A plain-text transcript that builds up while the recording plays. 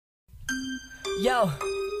Yo,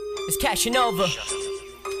 it's Cashanova.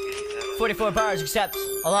 44 bars except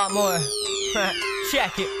a lot more.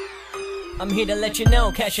 Check it. I'm here to let you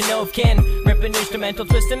know Cashanova can rip an instrumental,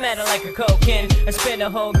 twist the metal like a coke can. I spend a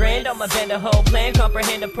whole grand on my bend a whole plan.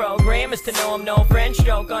 Comprehend the program is to know I'm no friend.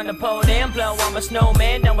 Stroke on the podium, blow on my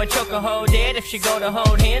snowman. Down with choke a hoe dead if she go to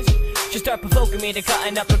hold hands. She start provoking me to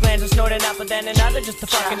cutting up her glands and snorting up, but then another just to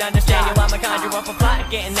fucking understand you. I'ma conjure up a plot,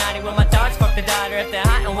 getting naughty with my thoughts. Fuck the daughter if they're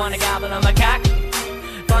hot and wanna gobble on my cock.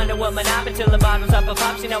 Find a woman up until the bottle's up a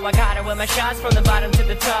pops. You know I got her with my shots from the bottom to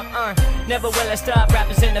the top. Never will I stop,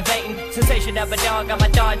 rappers innovating. Sensation of a dog, got my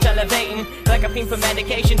thoughts elevating. Like a fiend for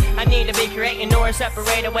medication, I need to be creating or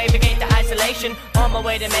separate away, negate the isolation. On my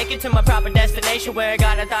way to make it to my proper destination, where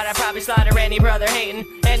God I thought I'd probably slaughter any brother hating.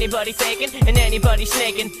 Anybody faking and anybody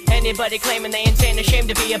snaking. Anybody claiming they insane, ashamed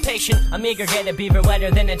to be a patient. I'm eager, get a beaver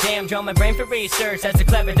wetter than a dam. Draw my brain for research, that's a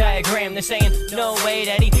clever diagram. They're saying, no way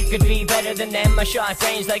Daddy could be better than them. My shot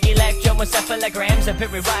brains like electroencephalograms. A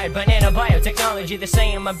rewired banana biotechnology. They're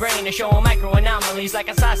saying my brain is showing micro anomalies like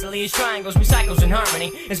isosceles, triangles, recycles in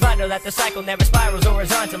harmony. It's vital that the cycle never spirals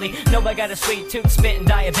horizontally. No, I got a sweet tooth, spitting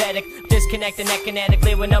diabetic. Disconnecting that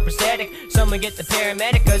kinetically with no prosthetic. Someone get the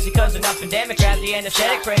paramedic, cause he causing an epidemic. Grab the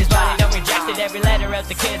anesthetic, praise body, don't reject it. Every letter out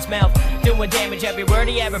the kid's mouth, doing damage. Every word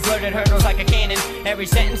he ever blurted hurdles like a cannon. Every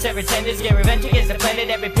sentence, every sentence, get revenge against the planet.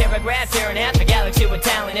 Every paragraph, tearing half a galaxy with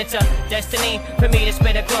talent. It's a destiny for me to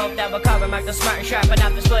spit a quote that will cover mark the smart and sharp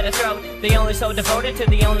enough to split a throat. The only so devoted to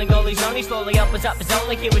the only goal he's known. He slowly opens up his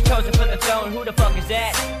only. He was chosen for the throne. Who the fuck is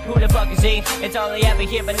that? Who the fuck is he? It's all he ever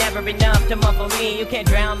hear, but never enough to muffle me. You can't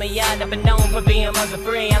drown me out. I've been known for being muzzle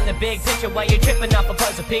free. I'm the big picture while you're tripping off a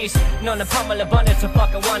puzzle piece. Known to pummel abundance of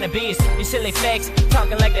fucking wannabes. You silly fakes,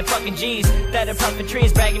 talking like they're fucking G's. That are puffing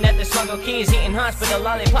trees, bragging that they smuggle keys. Eating hospital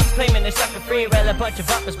lollipops, claiming they're sucker free. Rail a bunch of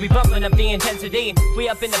uppers, we bumping up the intensity. We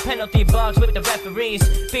up in the penalty box with the referees.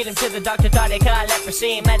 Feed them to the doctor, thought they caught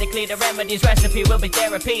leprosy. Medically the remedy's recipe will be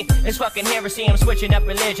therapy. It's fucking heresy, I'm switching up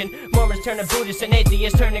religion. Mormons turning Buddhist and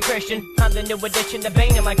atheists turning Christian. I'm the new addiction, the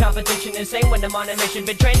bane of my competition. Insane when I'm on a mission,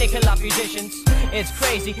 been trained to kill off musicians. It's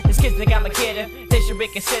crazy, these kids think I'm a kidder. They should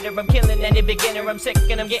reconsider, I'm killing any beginner. I'm sick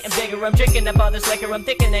and I'm getting bigger, I'm drinking up all this liquor. I'm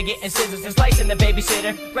thinking they're getting scissors and slicing the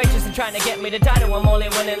babysitter. Righteous and trying to get me the title, I'm only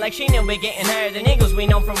winning like Sheena. We getting higher than eagles, we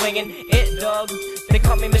know from winging it, dog. They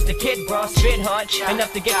call me Mr. Kid Bro, spit hard,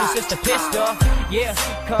 enough to get your sister pissed off. Yeah,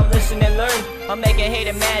 come listen and learn. I'll make a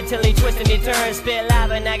hater mad till he twist and he turns. Spit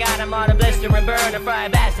lava and I got him all to blister and burn. I fry a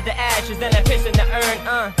bastard to ashes, then I piss in the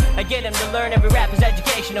urn. I get him to learn, every rap is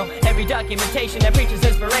educational. Every documentation that preaches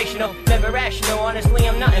inspirational. Never rational, honestly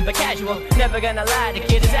I'm nothing but casual. Never gonna lie, the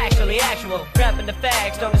kid is actually actual. Rapping the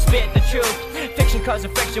facts, don't spit the truth. Fiction causes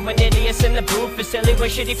friction when idiots in the booth. It's silly when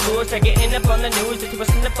shitty fools start getting up on the news. They're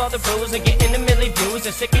twisting up all the rules and getting a milli views.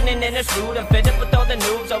 They're sickening and it's rude. I'm fed up with all the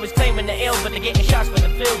noobs, always claiming they're ill, but they're getting shots for the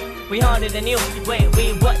flu. We harder than you, wait,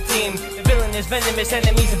 we what team? The villain is venomous,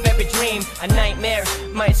 enemies of every dream. A nightmare,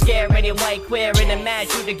 might scare any white queer. In a mad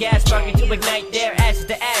shoot the gas market to ignite their ashes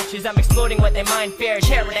to ashes. I'm exploding what they mind fear.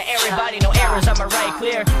 Terror to everybody, no errors, I'm a right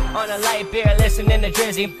clear. On a light beer, listening to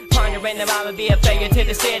Drizzy. Pondering if I'ma be a failure to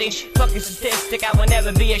the city. Fucking statistic, I will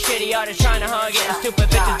never be a shitty artist. Trying to hug getting stupid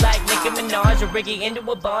bitches like Nicki Minaj or Ricky into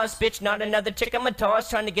a boss. Bitch, not another chick I'm a toss.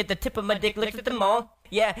 Trying to get the tip of my dick licked at them all.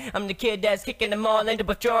 Yeah, I'm the kid that's kicking them all into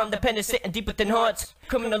withdrawal. I'm dependent, sitting deep within hearts.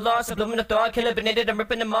 Criminal law, subliminal thought, eliminated, I'm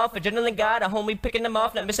ripping them off. Adrenaline God, a homie picking them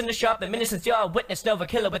off. Not missing the shot, but innocence, y'all. Witness, Nova,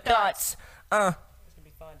 killer with thoughts. It's gonna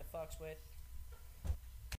be fun to fucks with.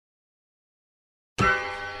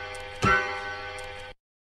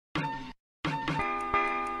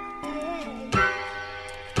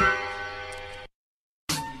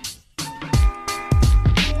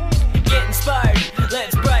 Get inspired,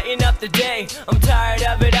 let's brighten up the day. I'm tired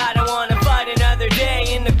of it, I don't wanna fight another day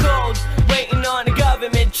in the cold, waiting on a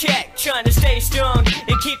government check, trying to stay strong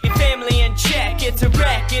and keep your family in check. It's a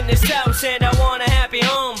wreck in this house and I want a happy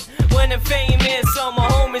home. When I'm famous, all my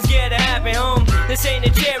homies get a happy home. This ain't a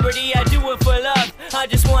charity, I do it for love. I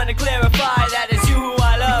just wanna clarify that it's you who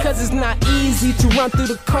I love. Because it's not easy to run through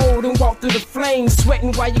the cold and walk through the flames.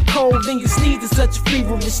 Sweating while you're cold and your sneeze is such a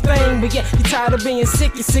feverish thing. But yeah, you're tired of being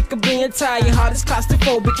sick, you're sick of being tired. Your heart is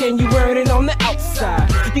claustrophobic and you're wearing it on the outside.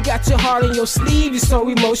 You got your heart in your sleeve, you're so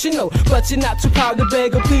emotional, but you're not too proud to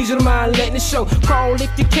beg or please, you don't mind letting it show. Crawl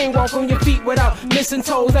if you can't walk on your feet without missing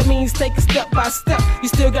toes. That means take it step by step, you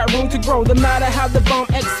still got room to grow. No matter how the bomb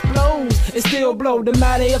explodes, it's still blow. The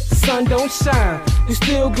matter if the sun don't shine, you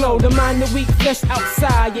still glow. The mind the weak flesh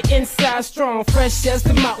outside, your inside strong, fresh as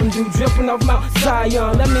the mountain dew dripping off Mount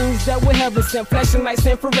Zion. That means that we're heaven sent, flashing lights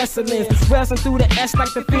and fluorescence, rising through the ash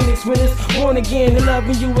like the phoenix when it's born again. The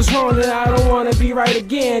loving you was wrong, and I don't wanna be right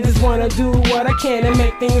again. Just wanna do what I can and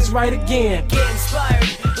make things right again. Get inspired,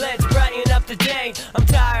 let's brighten up the day. I'm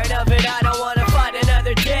tired of it, I don't wanna fight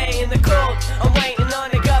another day in the cold. I'm waiting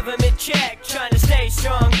on a government check, trying to stay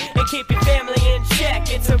strong and keep your family in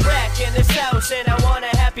check. It's a wreck in this house and I want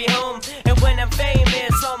a happy home. And when I'm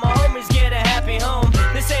famous, all my homies get a happy home.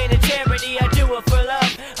 This ain't a charity, I do it for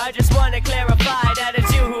love. I just wanna clarify that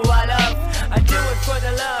it's you who I love. I do it for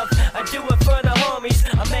the love, I do it for the homies.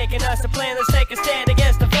 I'm making us a plan, let's take a stand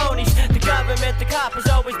against the phonies. The government, the coppers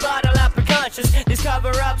always bottle up for conscience. These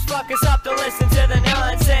cover-ups fuck us up, don't listen to the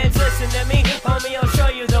nonsense. Listen to me, homie, I'll show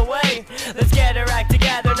you the way. Let's get our act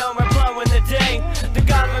together, no more blowing the day. The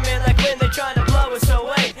government like when they're trying to blow us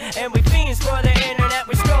away. And we fiends for the internet,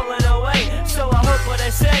 we scrolling away. So I hope what I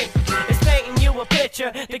say is painting you a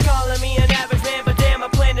picture. They calling me an average man, but damn, my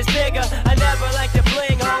plan is bigger. I never like to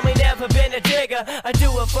bling, homie, never been a digger. I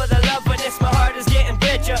do it for the love, but it's my heart is getting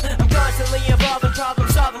bitter. I'm constantly evolving, problem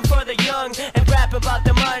solving for the young. And rap about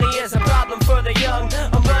the money is a problem for the young.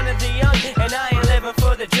 I'm one of the young, and I ain't living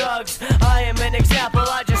for the drugs. I am an example,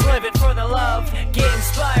 I just live it for the love. Get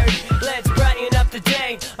inspired, let's brighten up the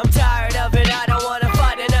day. I'm tired of it, I don't wanna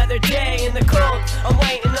fight another day in the cold. I'm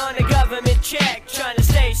waiting on a government check, trying to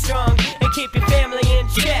stay strong and keep your family in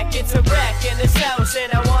check. It's a wreck in this house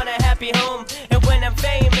and I want a happy home. And when I'm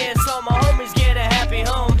famous, all my homies get a happy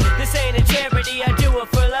home. This ain't a charity, I do it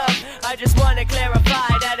for love. I just wanna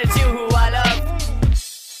clarify that it's you who I love.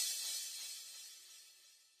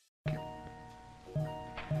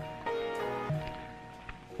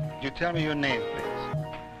 You tell me your name, please.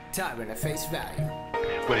 Tyrant at face value.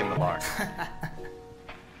 William the Mark.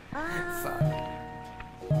 Fuck.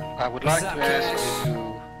 I would like to ask you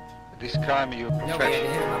to describe your No, we had to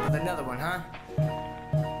profession. hit him up with another one, huh?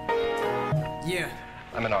 Yeah.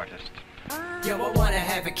 I'm an artist. Yo, I wanna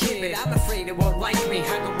have a kid, I'm afraid it won't like me.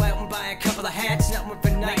 I go out and buy a couple of hats, nothing for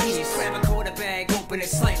Nikes. Grab a quarter bag, open it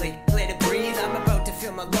slightly, let it breathe. I'm about to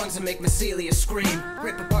fill my lungs and make Mycelia scream.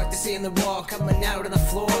 Rip apart the ceiling wall, coming out of the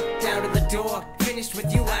floor, down to the door. Finished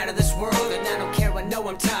with you out of this world, and I don't care, I know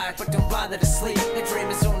I'm tired, but don't bother to sleep. A dream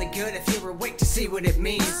is only good if you're awake to see what it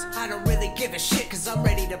means. I don't really give a shit, cause I'm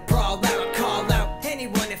ready to brawl out, call out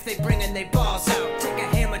anyone if they bring in they balls out. Take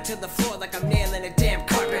a hammer to the floor like I'm nailing a damn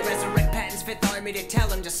carpet. Resurrect Patton's Fifth Army to tell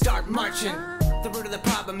him to start marching. The root of the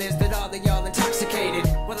problem is that all of y'all intoxicated.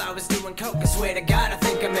 While I was doing coke, I swear to God I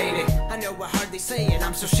think I made it. I know I hardly say it,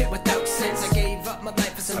 I'm so shit without sense. I gave up my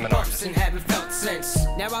life for some bumps and haven't felt since.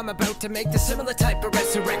 Now I'm about to make the similar type of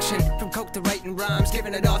resurrection. From coke to writing rhymes,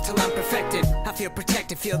 giving it all till I'm perfected. I feel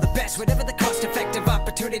protected, feel the best, whatever the cost effective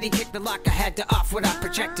opportunity. Kick the lock, I had to off what I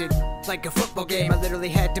projected. Like a football game, I literally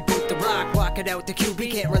had to boot the rock. Walk it out the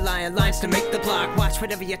QB, can't rely on lines to make the block. Watch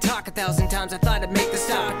whatever you talk 1,000 times, I thought I'd make the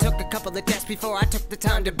stop. I took a couple of tests before I took the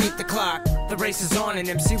time to beat the clock. The race is on, an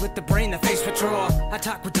MC with the brain, the face withdraw. I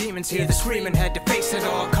talk with demons here, the screaming had to face it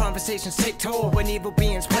all. Conversations take toll when evil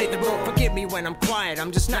beings play the role. Forgive me when I'm quiet,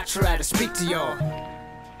 I'm just not sure how to speak to y'all.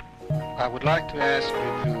 I would like to ask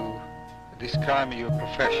you to describe your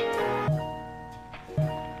profession.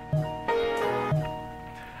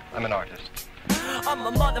 I'm an artist. I'm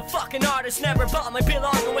a motherfucking artist, never bottoming,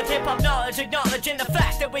 belonging with hip-hop knowledge, acknowledging the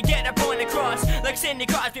fact that we get our point across. Like Cindy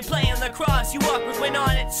Crosby playing lacrosse, you awkward went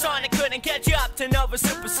on it. Sonic couldn't catch you up to Nova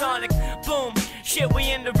Supersonic. Boom, shit,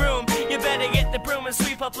 we in the room. You better get the broom and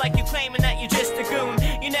sweep up like you claiming that you just a goon.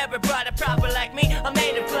 You never brought a proper like me, I'm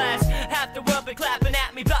made of glass. Half the world be clapping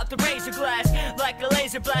at me about the razor glass. Like a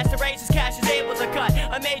laser blast, the razor's cash is able to cut.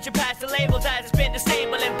 I made you pass the label that has been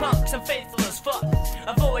disabling punks. I'm faithful as fuck,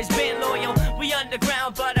 I've always been loyal. We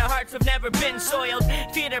underground, but our hearts have never been soiled.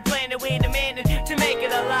 Feet are planted, we demanded to make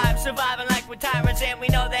it alive. Surviving like we're tyrants and we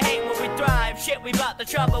know they hate when we thrive. Shit, we brought the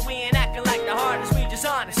trouble, we ain't acting like the hardest, we just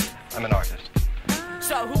honest. I'm an artist.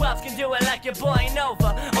 So who else can do it like your boy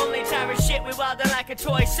Nova? Only tyrant shit, we wildin' like a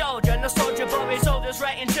toy soldier. No soldier, but we soldiers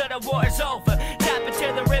right into the war's over. Tap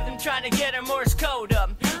into the rhythm, trying to get a Morse code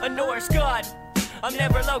up. A Norse god, I'm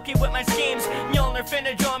never low-key with my schemes. Mjolnir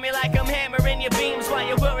finna draw me like I'm hammering your beams. While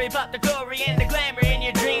you worry about the glory and the glamour in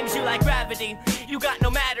your dreams. You like gravity, you got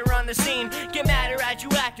no matter on the scene. Get madder at you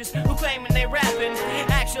actors who claiming they rapping.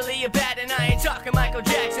 Actually you're bad and I ain't talking Michael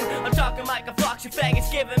Jackson. I'm talking Michael Fox, you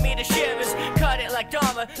faggots giving me the shivers. Cut it like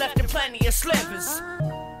Dharma, left in plenty of slivers.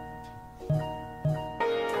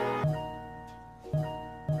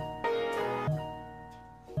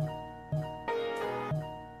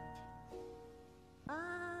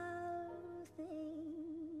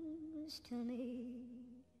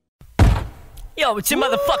 Yo, it's your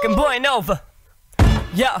motherfucking boy Nova.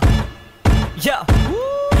 Yo, yo.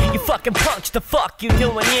 You fucking punks, the fuck you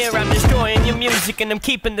doing here? I'm destroying your music and I'm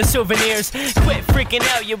keeping the souvenirs. Quit freaking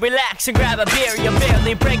out, you relax and grab a beer. You're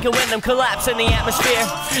barely breaking when I'm collapsing the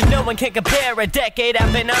atmosphere. No one can compare, a decade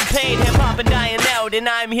I've been unpaid. Hip-hop and dying out, and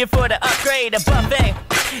I'm here for the upgrade. A buffet,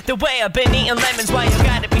 the way I've been eating lemons. Why you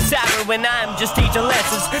gotta be sour when I'm just teaching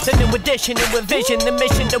lessons? The new addition, new envision, the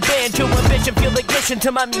mission to win. True ambition, fuel ignition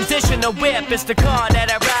to my musician. A whip, it's the car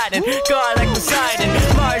that I ride in. God like Poseidon,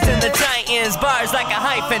 Mars and the Titans. Bars like a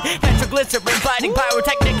hyphen, petroglycerin biting,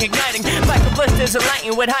 pyrotechnic igniting. Michael blisters and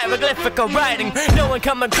lighting with hieroglyphical writing. No one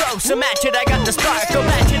coming close, so match it, I got the spark. Go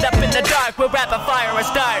match it up in the dark, we'll rapid fire and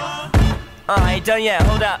start. I ain't done yet,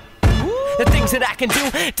 hold up. The things that I can do,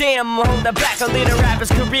 damn, I'm holding back. I'll lead a rapper's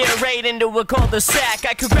career right into a cul-de-sac.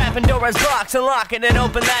 I could grab Pandora's box, unlock it and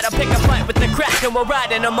open that. I'll pick a fight with the crack and we'll ride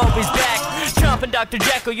and I'm always back. Chomping Dr.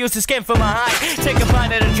 Jekyll, use the skin for my hide. Take a bite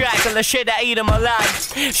of the Dracula, shit, I eat him alive.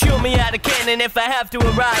 Shoot me out of cannon if I have to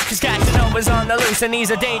arrive. Cause Cashanova's on the loose and these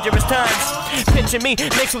are dangerous times. Picture me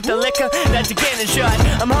mixed with the liquor, that's a cannon shot.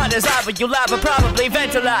 I'm hot as lava, you lava probably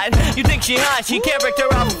ventilate. You think she hot, she character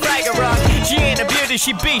off of Ragnarok. She ain't a beauty,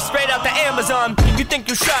 she beast straight out the Amazon. You think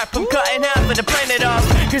you're sharp, I'm cutting half of the planet off.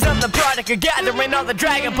 Cause I'm the product of gathering all the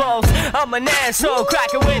Dragon Balls. I'm an asshole,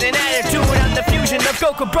 cracker with an attitude. I'm the fusion of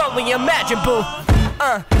Goku Broly and Majin Buu.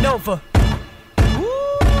 Nova.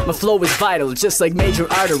 My flow is vital, just like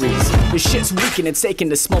major arteries. Your shit's weak and it's taking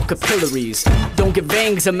to small capillaries. Don't get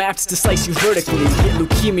veins, I'm apt to slice you vertically. Get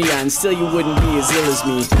leukemia and still you wouldn't be as ill as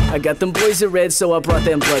me. I got them boys in red, so I brought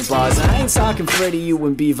them blood bars. I ain't talking Freddy, you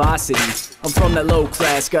and B-Varsity. I'm from that low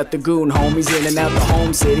class, got the goon homies in and out the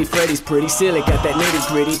home city. Freddy's pretty silly, got that nitty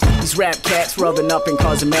gritty. These rap cats rubbing up and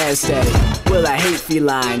causing mad static. Well, I hate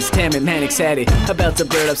felines, damn it, Manic's had it. About to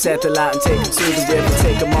bird up satellite and take them to the river.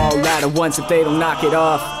 Take them all out at once if they don't knock it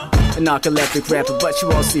off. A narcoleptic rapper, but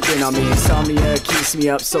you all sleeping on me. Insomnia keeps me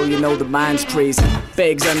up, so you know the mind's crazy.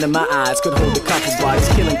 Bags under my eyes could hold a couple bodies.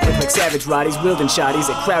 Killing quick like savage roddies, wielding shotties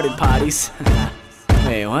at crowded parties.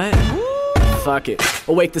 Wait, what? Fuck it.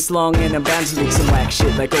 Awake this long and I'm bound to leak some whack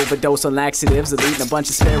shit like overdose on laxatives, eating a bunch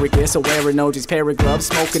of asparagus, or wearing OG's pair of gloves,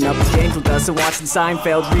 smoking up the angel dust and watching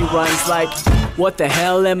Seinfeld reruns like, what the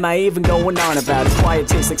hell am I even going on about? It quiet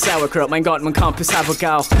tastes like sauerkraut, mein Gott, mein Campus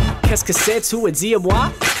Avocat. Qu'est-ce que c'est, tu as dit à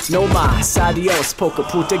moi? No mas, adios, poker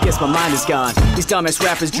puta, guess my mind is gone. These dumbass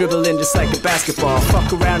rappers dribble in just like a basketball.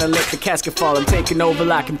 Fuck around and let the casket fall, I'm taking over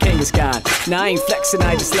like I'm Genghis Khan. Now I ain't flexing,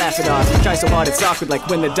 I just laugh it off. You try so hard it's awkward like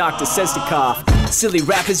when the doctor says to cough. Silly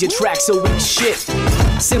rappers, your track so weak shit.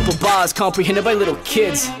 Simple bars comprehended by little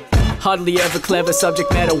kids. Hardly ever clever,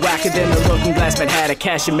 subject matter whacker than the Looking Glass Man had a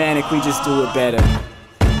Cash and Manic, we just do it better.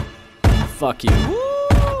 Fuck you.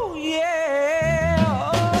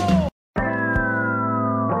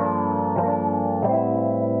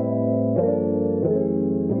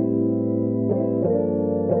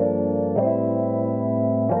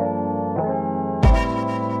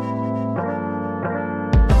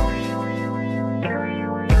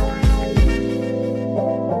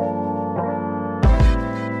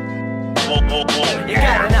 You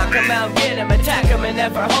gotta knock 'em out, get 'em, attack 'em and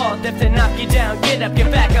never halt. If they knock you down, get up,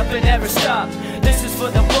 get back up and never stop. This is for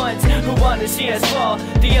the ones who wanna see us fall.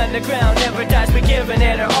 The underground never dies, we're giving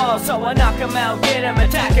it our all. So I knock 'em out, get 'em,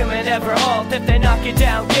 attack 'em and never halt. If they knock you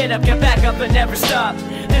down, get up, get back up and never stop.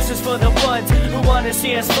 This is for the ones who wanna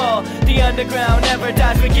see us fall. The underground never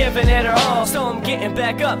dies, we're giving it our all. So I'm getting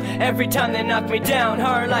back up every time they knock me down.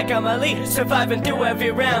 Hard like I'm elite, surviving through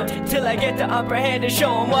every round. Till I get the upper hand and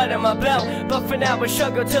show 'em what I'm about. But for now I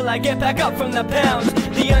struggle till I get back up from the pounds.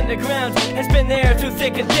 The underground has been there through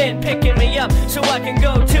thick and thin, picking me up so I can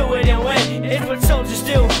go to it and win. It's what soldiers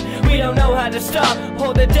do, we don't know how to stop.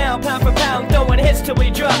 Hold it down pound for pound, throwing hits till we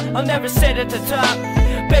drop. I'll never sit at the top,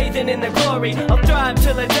 bathing in the glory. I'll thrive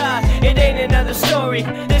till I die, it ain't another story.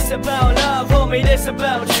 This about love, homie, this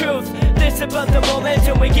about truth. This about the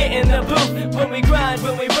momentum we get in the booth. When we grind,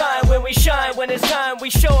 when we rhyme, when we shine. When it's time, we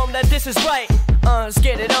show 'em that this is right. Let's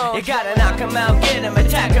get it on. You gotta knock 'em out, get 'em,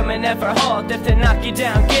 attack 'em and never halt. If they knock you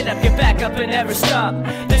down, get up, get back up and never stop.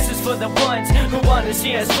 This is for the ones who wanna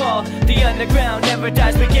see us fall. The underground never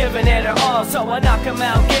dies, we're giving it our all. So I knock 'em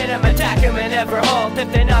out, get 'em, attack 'em and never halt.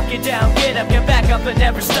 If they knock you down, get up, get back up and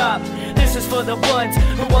never stop. This is for the ones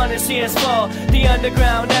who wanna see us fall. The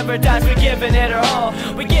underground never dies, we're giving it our all.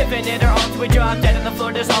 We're giving it our all till we drop dead on the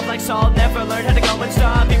floor, dissolved like salt. Never learned how to go and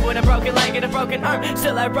stop, even with a broken leg and a broken arm.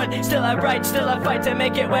 Still I run, still I write, still I fight to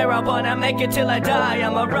make it where I wanna make it till I die.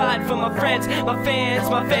 I'm a ride for my friends, my fans,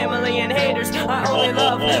 my family and haters. I only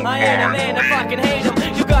love, I ain't a man to fucking hate 'em.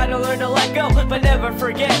 You got gotta learn to let go, but never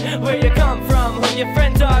forget where you come from, who your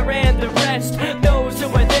friends are and the rest. Those who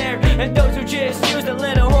are there and those who just use the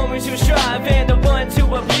little homies who strive, and the ones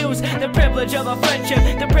who abuse the privilege of a friendship,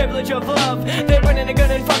 the privilege of love. They're running a gun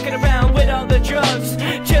and fucking around with all the drugs,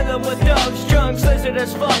 chilling with thugs, drunks, lizard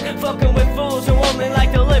as fuck, fucking with fools who only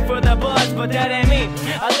like to live for the buzz. But that ain't me,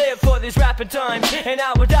 I live for these rapping times, and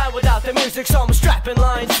I would die without the music, so I'm strapping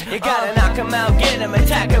lines. You gotta knock 'em out, get 'em,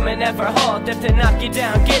 attack 'em and never halt. If they knock you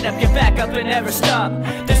down, get up, get back up and never stop.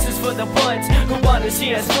 This is for the ones who wanna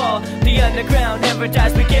see us fall. The underground never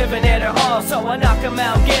dies, we giving it our all. So I knock 'em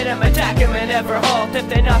out, get 'em, attack 'em and never halt. If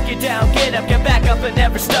they knock you down, get up, get back up and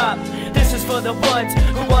never stop. This is for the ones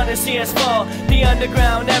who wanna see us fall. The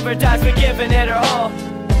underground never dies, we're giving it our all.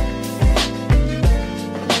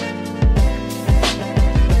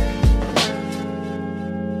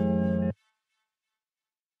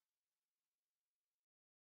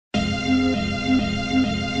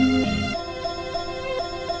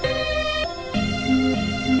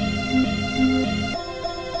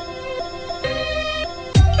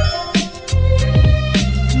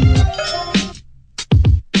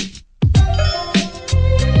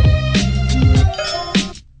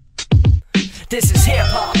 This is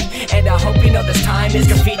hip-hop, and I hope you know this time is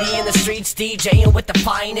graffiti in the streets, DJing with the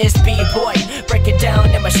finest B-boy, breaking down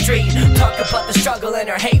in my street, talk about the struggle and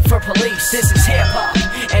our hate for police. This is hip-hop,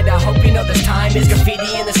 and I hope you know this time is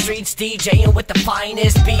graffiti in the streets, DJing with the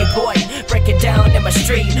finest B-boy, breaking down in my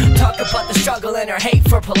street, talk about the struggle and our hate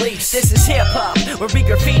for police. This is hip-hop, where we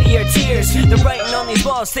graffiti our tears, the writing on these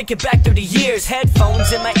walls, thinking back through the years,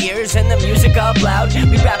 headphones in my ears and the music up loud,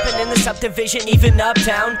 we rapping in the subdivision, even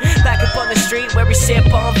uptown, back up on the street where we sip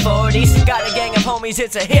on 40s. Got a gang of homies,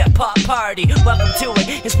 it's a hip-hop party. Welcome to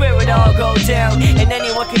it, it's where it all goes down, and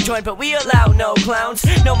anyone can join, but we allow no clowns.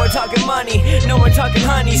 No more talking money, no more talking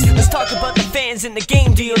honeys. Let's talk about the fans in the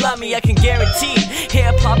game. Do you love me? I can guarantee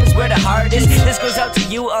hip-hop is where the heart is. This goes out to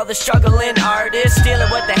you, all the struggling artists,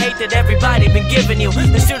 dealing with the hate that everybody been giving you.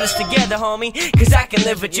 Let's do this together, homie, cause I can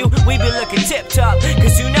live with you. We be looking tip-top,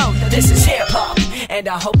 cause you know that this is hip-hop. And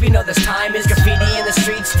I hope you know this time is graffiti in the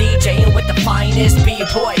streets, DJing with the finest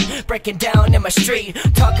B-boy, breaking down in my street,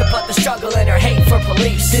 talk about the struggle and our hate for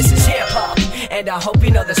police. This is hip-hop, and I hope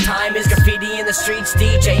you know this time is graffiti in the streets,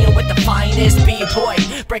 DJing with the finest B-boy,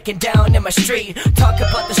 breaking down in my street, talk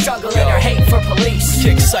about the struggle and our hate for police.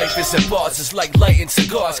 Kick ciphers and bars, it's like lighting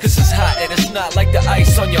cigars, cause it's hot and it's not like the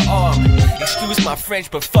ice on your arm. Excuse my French,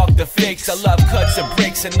 but fuck the fakes. I love cuts and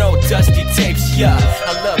breaks and no dusty tapes, yeah.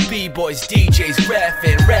 I love B-boys, DJs,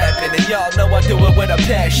 rapping, and y'all know I do it with a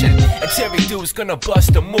passion. And Terry Dude's gonna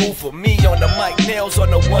bust a move with me on the mic, nails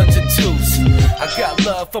on the ones and twos. I got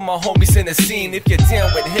love for my homies in the scene. If you're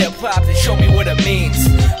down with hip-hop, then show me what it means.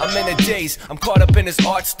 I'm in the days, I'm caught up in this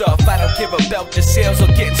art stuff. I don't care about the sales or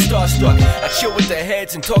getting starstruck. I chill with the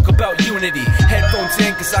heads and talk about unity. Headphones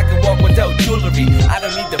in cause I can walk without jewelry. I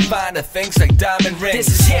don't need to find the things like diamond rings.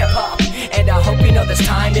 This is hip-hop, and I hope you know this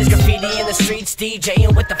time is graffiti in the streets,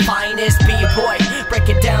 DJing with the finest B-boy,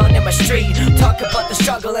 breaking down in my street, talk about the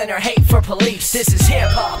struggle and our hate for police. This is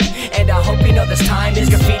hip-hop, and I hope you know this time is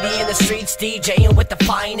graffiti in the streets, DJing with the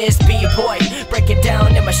finest B-boy, breaking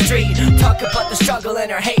down in my street, talk about the struggle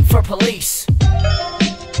and our hate for police.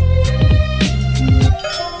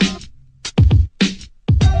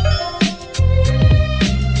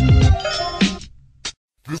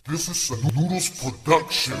 This is a Noodles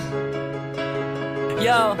production.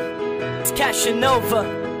 Yo, it's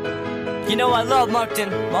Cashanova. You know I love Moncton,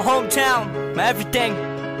 my hometown, my everything.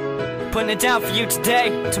 Putting it down for you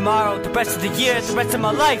today, tomorrow, the rest of the year, the rest of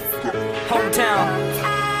my life. Hometown,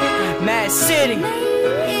 Madcity.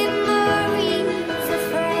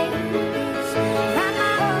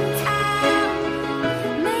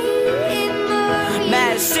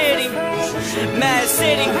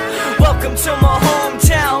 Madcity, welcome to my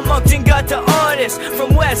hometown. Moncton got the artists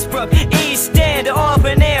from Westbrook, East End,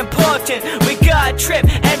 Auburn, and Portland. We got Tripp,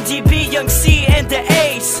 MDB, Young C, and the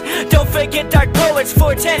Ace. Don't forget Dark Poets,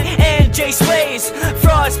 410, and J Slays.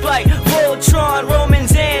 Frostbite, Voltron,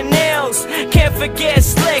 Romans, and Nails. Can't forget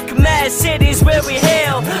Slick, Madcity's where we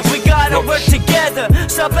hail. We gotta work together,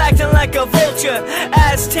 stop acting like a vulture.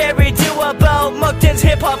 Ask Terry do about Moncton's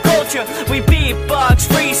hip-hop culture. We beatbox,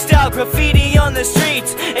 freestyle, graffiti on the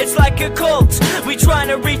streets. It's like a cult, we trying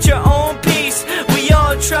to reach our own peace. We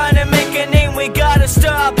all trying to make a name, we gotta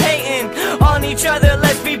stop hating on each other.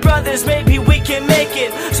 Let's be brothers, maybe we can make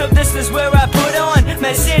it. So this is where I put on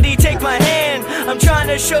Madcity, take my hand. I'm trying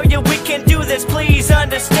to show you we can do this, please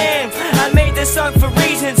understand. I made this song for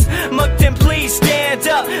reasons. Moncton, please stand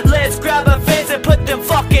up. Let's grab our fans and put them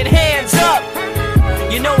fucking hands up.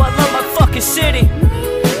 You know I love my fucking city.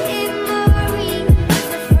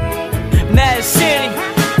 Mad City,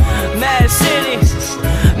 Mad City,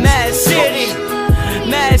 Mad City,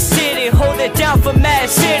 Mad City, hold it down for Mad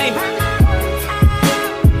City.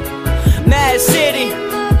 Mad City,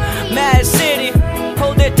 Mad City,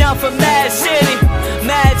 hold it down for Mad City.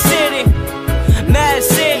 Mad City, Mad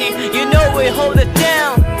City, you know we hold it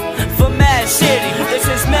down for Mad City. This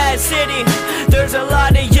is Mad City. There's a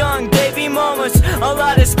lot of young baby mamas, a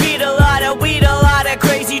lot of speed, a lot of weed, a lot of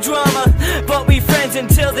crazy drama. But we friends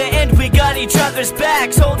until the end, we got each other's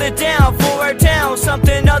backs. Hold it down for our town,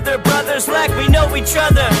 something other brothers lack. We know each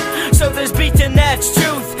other, so there's beat and that's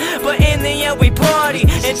truth. But in the end we party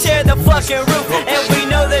and tear the fucking roof. And we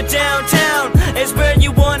know that downtown is where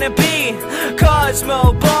you wanna be.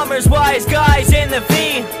 Cosmo, bombers, wise guys in the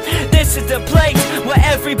V. This is the place where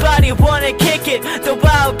everybody wanna kick it. The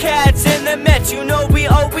Wildcats and the Mets, you know we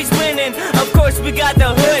always winning. Of course we got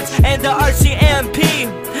the hoods and the RCMP.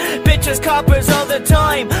 Bitches, coppers all the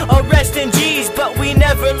time, arresting G's, but we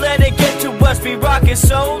never let it get to us. We rock it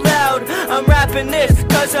so loud. I'm rapping this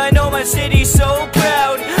cause I know my city's so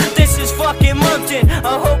proud. This is fucking Moncton,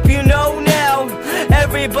 I hope you know now.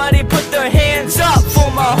 Everybody put their hands up for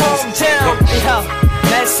my hometown. Yo,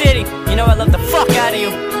 Mad City, you know I love the fuck out of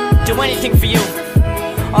you. Do anything for you.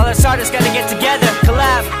 All us artists gotta get together,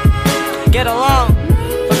 collab, get along.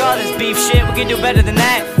 Fuck all this beef shit, we can do better than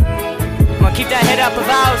that. I'm gonna keep that head up of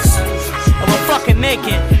ours, and we'll fucking make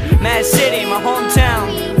it. Mad City, my hometown.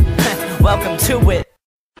 Welcome to it.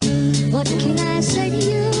 What can I say to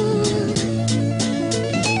you?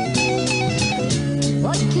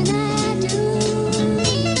 What can I do?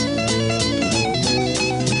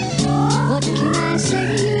 What can I say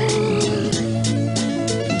to you?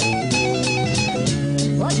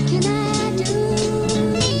 What can I do?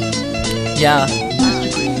 Yeah.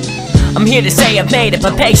 I'm here to say I've made it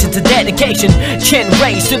by patience and dedication. Chin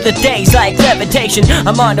raised through the days like levitation.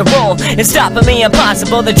 I'm on a roll, it's stopping me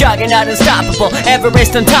impossible. The juggernaut unstoppable,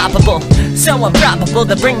 Everest untoppable. So improbable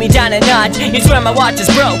to bring me down a notch. You swear my watch is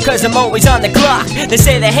broke cause I'm always on the clock. They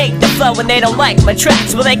say they hate the flow and they don't like my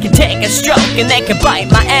tracks. Well they can take a stroke and they can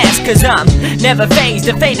bite my ass. Cause I'm never phased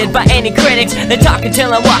or faded by any critics. They talk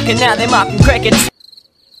until I'm walking, now they mocking crickets.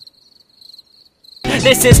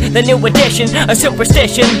 This is the new edition, a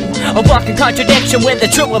superstition, a walking contradiction with a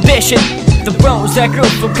true ambition. The rose that grew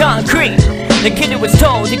from concrete, the kid who was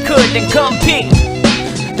told he couldn't compete.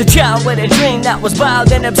 The child with a dream that was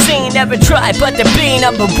wild and obscene, never tried but to be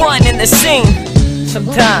number one in the scene.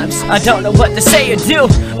 Sometimes I don't know what to say or do.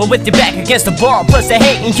 Well, with your back against the wall, plus they're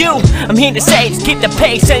hating you. I'm here to say, just keep the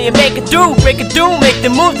pace and you make it through. Break it through, make the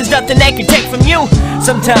move, there's nothing they can take from you.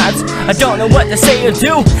 Sometimes I don't know what to say or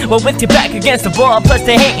do. Well, with your back against the wall, plus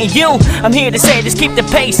they're hating you. I'm here to say, just keep the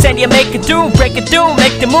pace and you make it through. Break it through,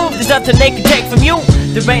 make the move, there's nothing they can take from you.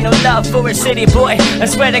 There ain't no love for a city boy. I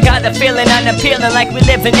swear to God, the feeling unappealing like we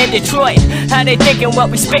living in Detroit. How they thinking what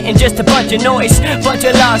we spitting, just a bunch of noise. Bunch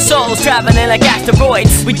of lost souls traveling like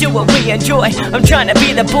asteroids. We do what we enjoy. I'm trying to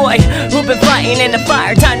be the boy who been fighting in the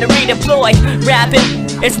fire, time to redeploy. Rapping,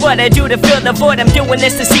 it's what I do to fill the void. I'm doing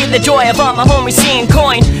this to see the joy of all my homies seeing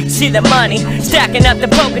coin. See the money, stacking up the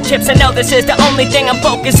poker chips. I know this is the only thing I'm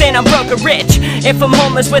focusing on, broke or rich. If I'm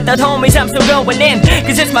homeless without homies, I'm still going in.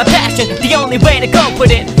 Cause it's my passion, the only way to cope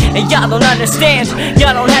with it. And y'all don't understand,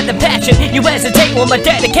 y'all don't have the passion. You hesitate when my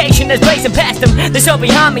dedication is blazing past them. They're so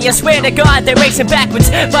behind me, I swear to God, they're racing backwards.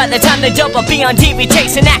 By the time they jump, I'll be on TV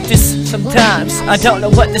chasing actors. Sometimes I don't know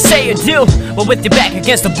what to say or do. Well, with your back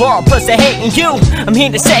against the wall, plus they're hating you. I'm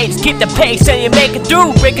here to say, just keep the pace and you make it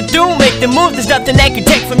through. Break it through, make the move, there's nothing they can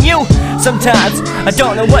take from you. Sometimes I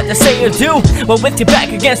don't know what to say or do. Well, with your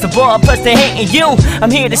back against the wall, plus they're hating you.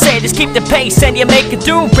 I'm here to say, just keep the pace and you make it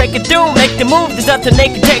through. Break it through, make the move, there's nothing they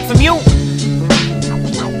can take from you.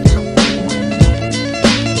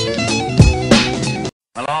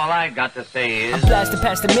 Well, all I got to say is I'm blasting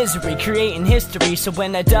past the misery, creating history. So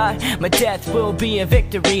when I die, my death will be a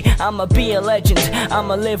victory. I'ma be a legend,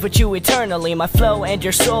 I'ma live with you eternally. My flow and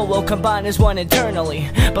your soul will combine as one internally.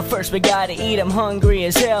 But first we gotta eat, I'm hungry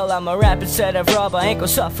as hell. I'm a rapper set of rob, I ain't gon'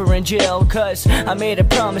 suffer in jail. Cause I made a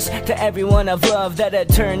promise to everyone I've loved that I'd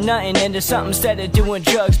turn nothing into something instead of doing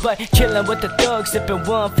drugs. But chilling with the thugs, sipping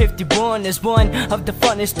 151 is one of the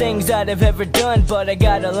funnest things that I've ever done. But I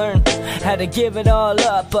gotta learn how to give it all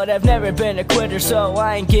up. But I've never been a quitter, so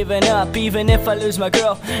I ain't giving up. Even if I lose my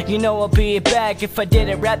girl, you know I'll be back. If I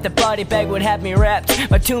didn't rap, the body bag would have me wrapped.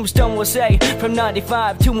 My tombstone will say, from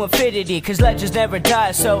 95 to infinity. Cause legends never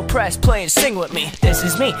die, so press play and sing with me. This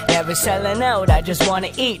is me, never selling out. I just wanna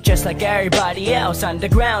eat, just like everybody else.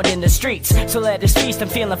 Underground in the streets, so let us feast. I'm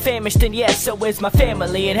feeling famous, then yes, so is my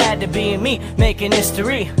family. It had to be me, making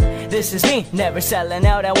history. This is me, never selling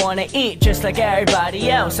out. I wanna eat just like everybody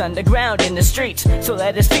else, underground in the streets. So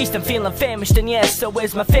let us feast, I'm feeling famished, and yes, so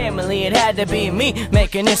is my family. It had to be me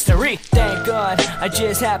making history. Thank God, I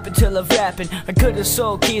just happened to love rapping. I could've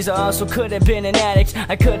sold keys, I also could've been an addict.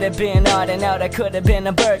 I could've been odd and out, I could've been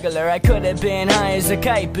a burglar. I could've been high as a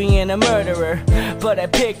kite, being a murderer. But I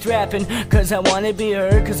picked rapping, cause I wanna be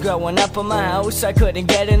heard. Cause growing up in my house, I couldn't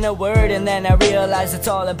get in a word. And then I realized it's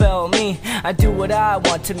all about me. I do what I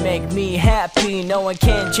want to make me happy. No one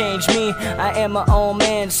can change me, I am my own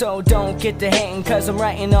man. So don't get to hating, cause I'm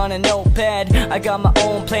writing on a notepad. I got my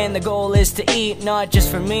own plan, the goal is to eat, not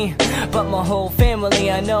just for me, but my whole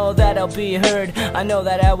family. I know that I'll be heard, I know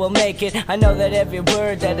that I will make it. I know that every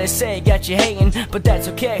word that I say got you hating, but that's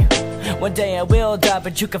okay. One day I will die,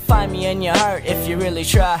 but you can find me in your heart if you really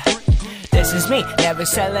try. This is me, never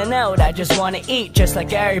selling out. I just wanna eat just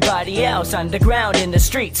like everybody else, underground in the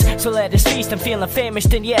streets. So let us feast, I'm feeling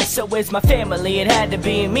famished, and yes, so is my family. It had to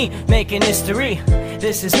be me making history.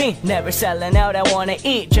 This is me, never selling out. I wanna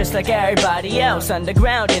eat just like everybody else,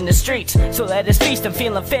 underground in the streets. So let us feast, I'm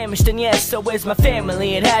feeling famished, and yes, so is my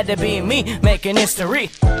family. It had to be me making history.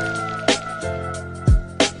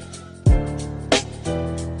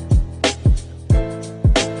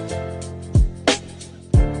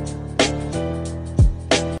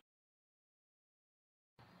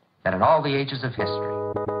 And in all the ages of history,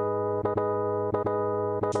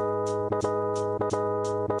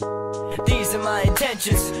 these are my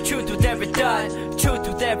intentions, truth with every thought, truth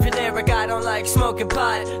with every lyric. I don't like smoking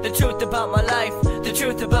pot. The truth about my life, the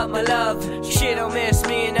truth about my love. She don't miss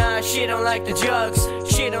me, nah, she don't like the drugs.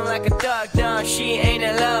 She don't like a thug, nah, she ain't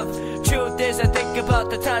in love. Truth is, I think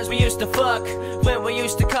about the times we used to fuck, when we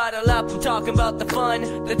used to cuddle up. I'm talking about the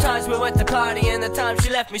fun, the times we went to party, and the times she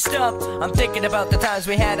left me stumped. I'm thinking about the times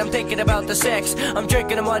we had, I'm thinking about the sex. I'm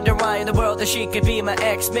drinking and wondering why in the world that she could be my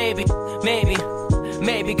ex. Maybe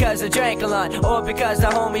cause I drank a lot, or because the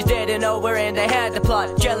homies didn't know where and they had the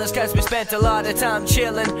plot. Jealous cause we spent a lot of time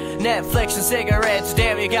chilling, Netflix and cigarettes.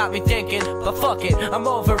 Damn, you got me thinking, but fuck it, I'm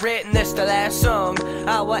over it and this the last song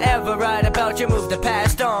I will ever write about you, move the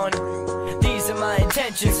past on. These are my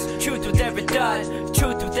intentions, truth with every thought,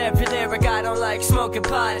 truth with every lyric. I don't like smoking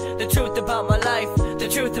pot. The truth about my life, the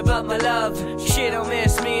truth about my love. She don't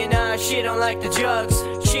miss me, nah, she don't like the drugs.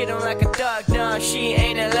 She don't like a thug, nah, she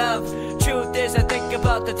ain't in love. Truth is, I think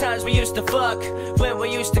about the times we used to fuck, when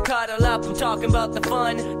we used to cuddle up. I'm talking about the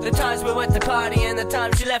fun, the times we went to party, and the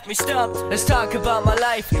times she left me stumped. Let's talk about my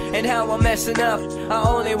life and how I'm messing up. I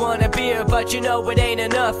only want a beer, but you know it ain't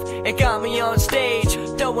enough. It got me on stage,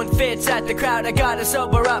 throwing fits at the crowd. I gotta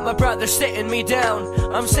sober up, my brother sitting me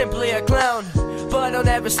down. I'm simply a clown, but I'll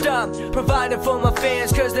never stop providing for my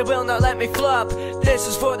fans, cause they will not let me flop. This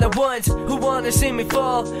is for the ones who wanna see me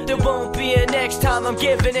fall. There won't be a next time, I'm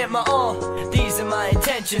giving it my all. These are my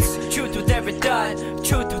intentions, truth with every thought,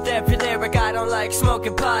 truth with every lyric. I don't like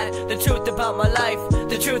smoking pot. The truth about my life,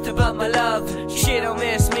 the truth about my love. She don't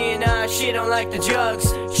miss me, nah, she don't like the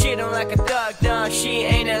drugs. She don't like a thug, nah, she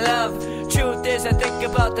ain't in love. Truth is, I think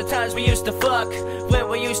about the times we used to fuck, when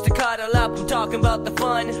we used to cuddle up. I'm talking about the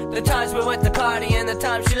fun, the times we went to party, and the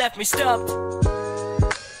times she left me stumped.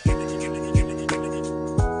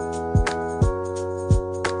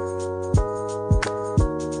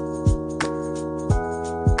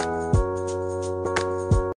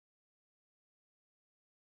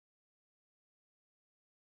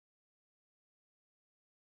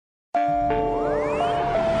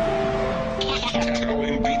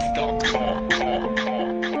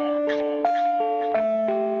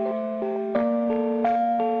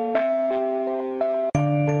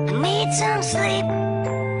 Some sleep,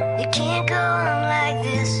 you can't go on like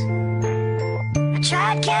this. I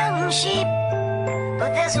tried counting sheep,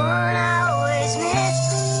 but there's one I always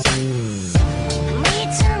miss. I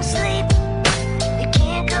need some sleep, you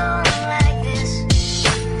can't go on like this.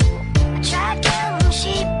 I tried counting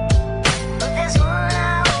sheep, but there's one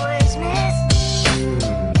I always miss.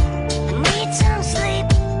 I need some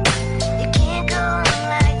sleep, you can't go on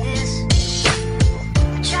like this.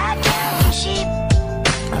 I tried counting sheep.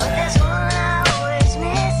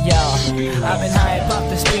 I've been high above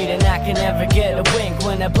the speed and I can never get a wink.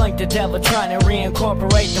 When I blink, the devil trying to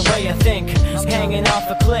reincorporate the way I think. Hanging off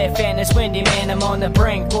a cliff and it's windy, man, I'm on the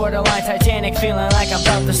brink. Borderline Titanic, feeling like I'm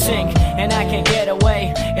about to sink. And I can't get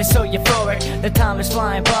away, it's so euphoric. The time is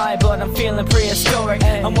flying by, but I'm feeling prehistoric.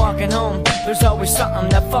 I'm walking home, there's always something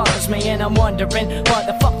that follows me. And I'm wondering why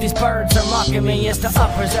the fuck these birds are mocking me. It's the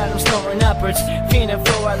uppers that I'm storing upwards, feeding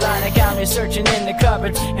for a line. I got me searching in the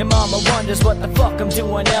cupboards, and mama wonders what the fuck I'm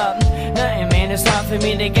doing up. Nothing, man, it's time for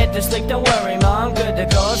me to get to sleep. Don't worry, ma, I'm good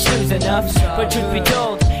to go, I've snoozed enough. But truth be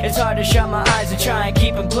told, it's hard to shut my eyes and try and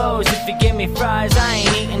keep them closed. If you give me fries, I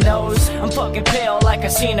ain't eating those. I'm fucking pale like I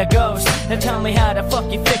seen a ghost. Now tell me how the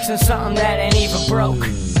fuck you fixing something that ain't even broke.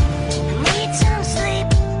 Need some sleep.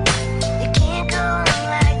 You can't go on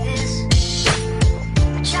like this.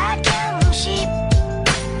 I tried counting sheep,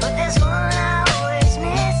 but there's one I always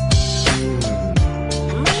miss.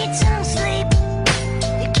 I need some sleep.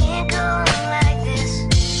 You can't go on like this.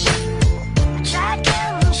 I tried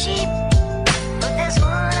counting sheep, but there's one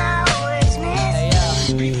I always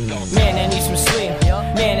miss. Man, I need some sleep.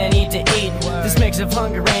 Man, I need to eat. This mix of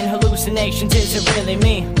hunger and hallucinations, is it really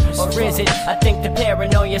me? Or is it? I think the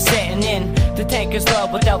paranoia setting in. The tank is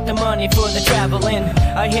low without the money for the traveling.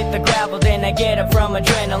 I hit the gravel, then I get it from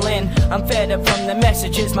adrenaline. I'm fed up from the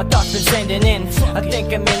messages my thoughts been sending in. I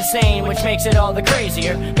think I'm insane, which makes it all the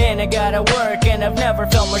crazier. Man, I gotta work and I've never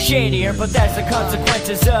felt more shadier. But that's the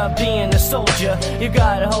consequences of being a soldier. You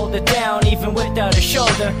gotta hold it down even without a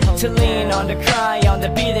shoulder. To lean on, to cry on, to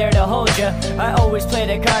be there to hold ya. I always play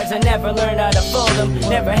the cards, I never learned how to fold them.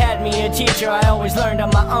 Never had me a teacher, I always learned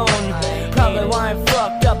on my own. Probably why I'm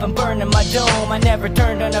fucked up and burning my dome. I never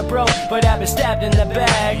turned on a bro, but I've been stabbed in the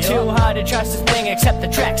back. Too hard to trust this thing except the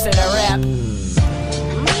tracks that I rap.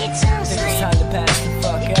 Need some sleep. It's time to pass the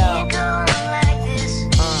fuck out. Can't go on like this.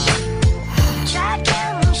 Tried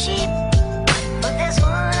counting sheep, but there's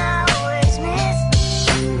one I always miss.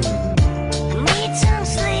 Need some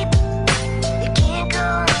sleep. You can't go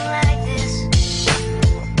on like this.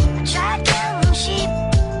 Tried counting sheep,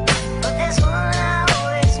 but there's one I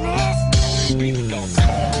always miss.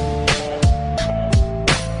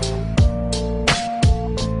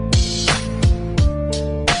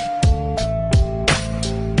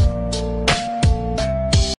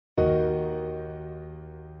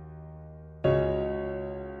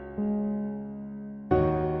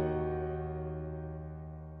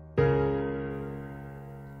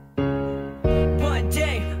 One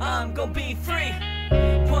day I'm gonna be free.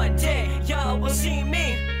 One day y'all will see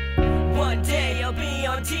me. One day I'll be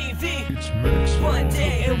on TV. One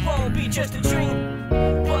day it won't be just a dream.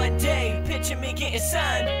 One day picture me getting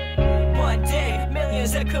signed. One day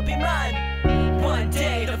millions that could be mine. One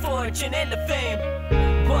day the fortune and the fame.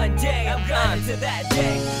 One day I'm grinding to that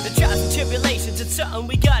day. The trials and tribulations, it's something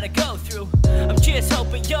we gotta go through. I'm just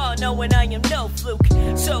hoping y'all know when I am no fluke.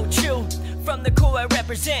 So true, from the core I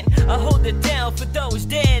represent. I hold it down for those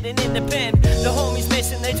dead and in the pen. The homies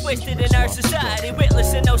missing, they twisted in our society.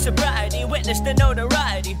 Witless and no sobriety, witness the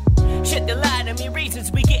notoriety. Shit, they lie to me,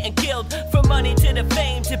 reasons we getting killed. From money to the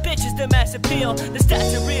fame, to bitches to mass appeal. The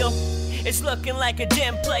stats are real. It's looking like a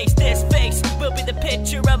dim place. This face will be the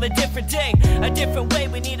picture of a different day. A different way,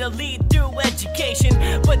 we need to lead through education.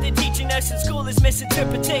 What they're teaching us in school is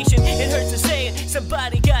misinterpretation. It hurts to say it,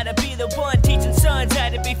 somebody gotta be the one teaching sons how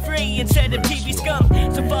to be free instead of TV scum.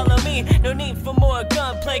 So follow me, no need for more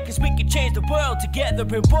gunplay, cause we can change the world together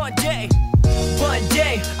in one day. One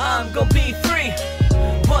day, I'm gonna be free.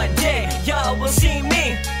 One day, y'all will see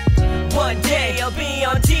me. One day, I'll be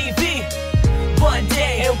on TV. One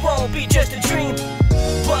day, it won't be just a dream.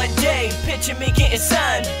 One day, picture me getting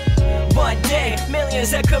signed. One day, millions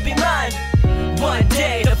that could be mine. One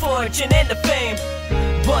day, the fortune and the fame.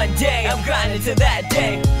 One day, I'm grinding to that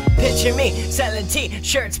day. Picture me selling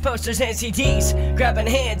t-shirts, posters, and CDs, grabbing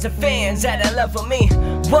hands of fans that I love for me.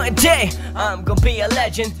 One day, I'm gonna be a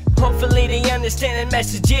legend. Hopefully they understand the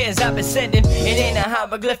messages I've been sending. It ain't a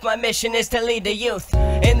hieroglyph, my mission is to lead the youth.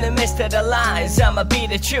 In the midst of the lies, I'ma be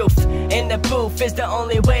the truth. In the booth is the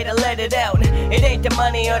only way to let it out. It ain't the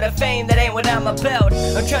money or the fame, that ain't what I'm about.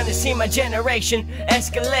 I'm trying to see my generation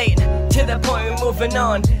escalate to the point we're moving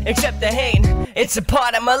on. Accept the hate, it's a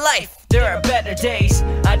part of my life. There are better days,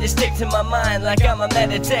 I just stick to my mind like I'ma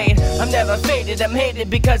meditate. I'm never faded, I'm hated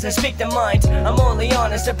because I speak the mind. I'm only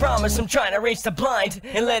honest, I promise I'm trying to reach the blind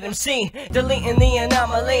and let them see, deleting the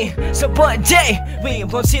anomaly. So one day, we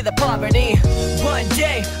won't see the poverty. One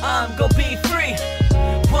day, I'm gonna be free.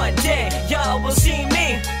 One day, y'all will see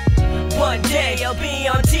me. One day, I'll be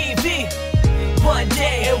on TV. One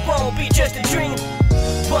day, it won't be just a dream.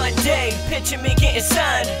 One day, picture me getting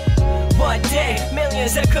signed. One day,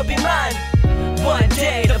 millions that could be mine. One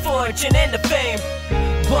day, the fortune and the fame.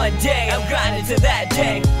 One day, I'm grinding to that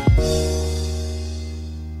day.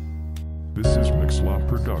 This is Mixtape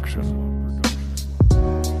Production.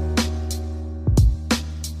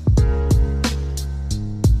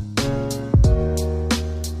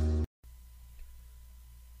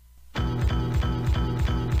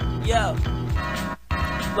 Yo,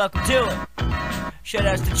 welcome to it.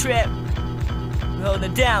 Shoutouts to Tripp. We hold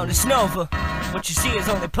it down, it's Nova. What you see is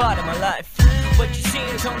only part of my life. What you see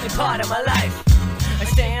is only part of my life. I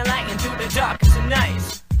stay enlightened through the darkest of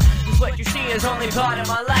nights. Cause what you see is only part of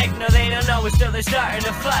my life. No, they don't know it's still they're starting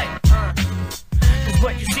to fight. Cause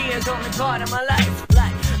what you see is only part of my life.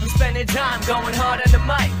 I'm spending time going hard on the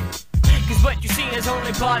mic. Cause what you see is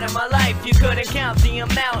only part of my life. You couldn't count the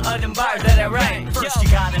amount of them bars that I write. First you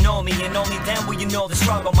gotta know me, and only then will you know the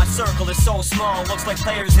struggle. My circle is so small, looks like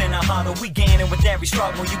players in a huddle. We gaining with every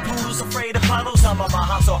struggle. You poodles afraid of puddles? I'm on my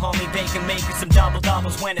hustle, homie, baking, making some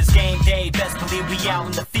double-doubles. When it's game day, best believe we out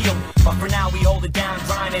in the field. But for now we hold it down,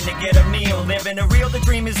 grinding to get a meal. Living a real, the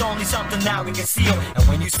dream is only something that we conceal. And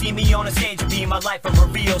when you see me on the stage, it'll be my life a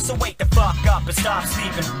reveal. So wake the fuck up and stop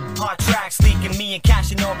sleeping. Hot tracks leaking, me and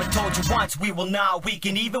Cashanova told you once we will not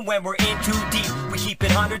weaken. Even when we're in too deep, we keep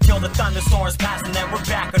it 100 till the thunderstorms pass, and then we're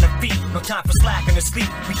back on our feet. No time for slacking or sleep,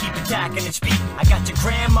 we keep attacking each beat. I got your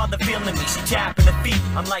grandmother feeling me, she tapping the feet.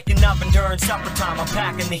 I'm like an oven during supper time, I'm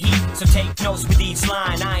packing the heat. So take notes with each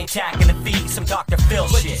line, I ain't tacking the feet. Some Dr. Phil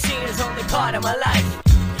what shit. You see is only part of my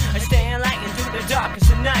life. I stay enlightened through the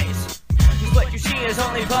darkest of nights. Cause what you see is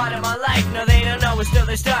only part of my life. No, they don't know it's still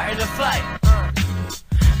they're starting to fight.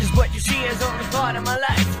 Cause what you see is only part of my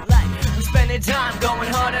life. I'm spending time going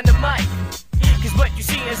hard on the mic. Cause what you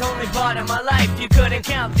see is only part of my life. You couldn't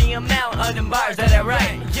count the amount of them bars that I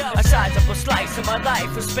write. A sizable slice of my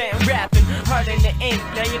life was spent rapping hard in the ink.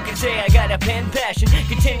 Now you can say I got a pen passion.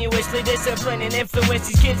 Continuously discipline and influence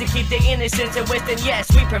these kids to keep their innocence and wisdom. Yes,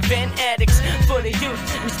 we prevent addicts for the youth.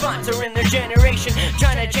 We sponsoring their generation,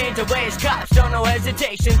 trying to change the ways. Cops don't know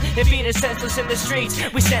hesitation. They beat us senseless in the streets.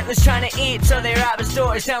 We senseless trying to eat, so they rob us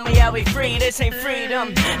stores. Tell me how we free, this ain't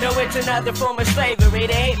freedom. No, it's another form of slavery.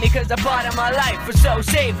 They hate me cause I'm part of my life. For so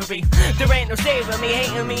savory, there ain't no saving me.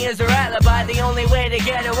 Hating me is their alibi. The only way to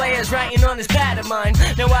get away is writing on this pad of mine.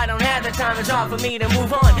 No, I don't have the time, it's hard for me to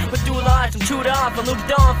move on. But through lies, I'm chewed off, I looped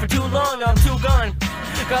on for too long, I'm too gone.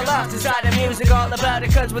 Got lost inside the music, all about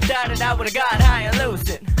it, cause without it I would've got high and lose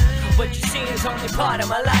it. What you see is only part of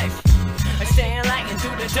my life. I stay enlightened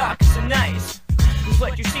through the darkest of nights. Cause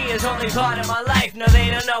what you see is only part of my life. No, they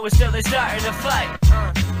don't know it's still they're starting to fight.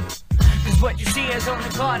 Cause what you see is only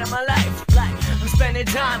part of my life. I'm spending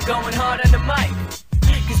time going hard on the mic.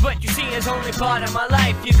 Cause what you see is only part of my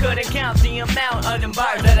life. You couldn't count the amount of them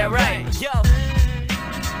bars that I write. Yo.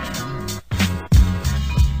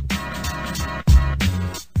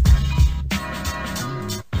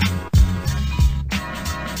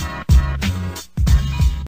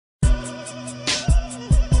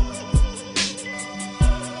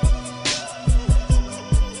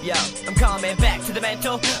 Yo, I'm coming back to the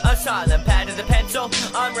mental, a silent pad of the pencil.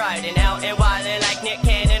 I'm riding out and wildin' like Nick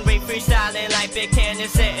Cannon, freestyling like Big Cannon,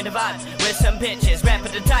 sitting the vibe with some bitches,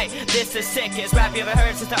 rapping the tight. This the sickest rap you ever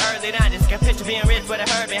heard since the early 90s. Got picture being rich with a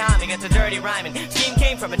herd behind me, got the dirty rhyming. Scheme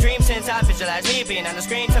came from a dream since I visualized me being on the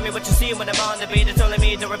screen. Tell me what you see when I'm on the beat. It's only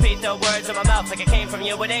me to repeat the words in my mouth like it came from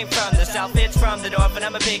you. It ain't from the south, it's from the north, and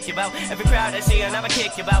I'ma pick you out. Every crowd I see and I'ma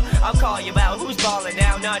kick you out. I'll call you out. Who's balling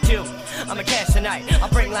now? Not you. I'ma catch tonight. I'll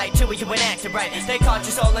bring light to it. You ain't acting right. They caught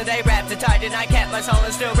your soul and they wrapped it tight, and I kept my soul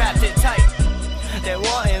and still wrapped it tight. They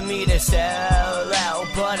wanted me to sell out,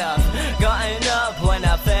 but I've gotten up when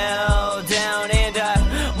I fell down, and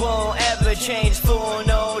I won't ever change for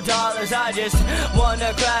no dollars. I just want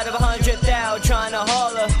a crowd of 100,000 trying to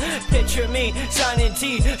holler. Picture me signing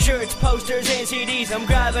t-shirts, posters, and CDs. I'm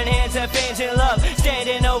grabbing hands of fans in love,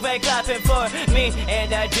 standing over clapping for me,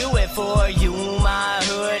 and I do it for you, my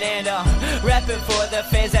hood, and rapping for the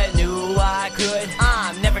fans that knew I could.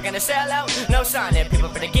 I'm never gonna sell out, no signing, people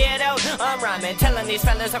better get out. I'm rhyming, telling these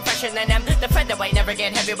fellas I'm fresher than them. The featherweight never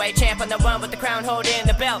get heavyweight champ. I'm the one with the crown holding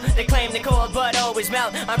the belt. They claim they're cold but always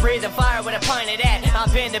melt. I'm breathing fire with a pointed at.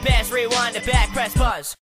 I've been the best, rewind the back, press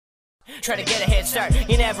pause. Try to get a head start.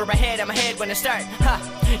 You're never ahead, I'm ahead when I start.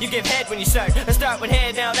 Ha, you give head when you start. I start with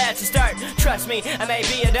head, now that's a start. Trust me, I may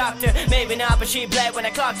be a doctor, maybe not, but she bled when I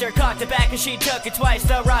clocked her. Cocked it back and she took it twice.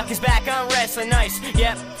 The rock is back, I'm wrestling nice.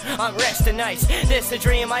 Yep, I'm resting nice. This a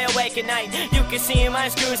dream, I awake at night. You can see my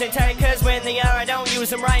screws ain't tight, cause when they are I don't use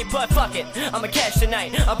them right. But fuck it, I'ma catch the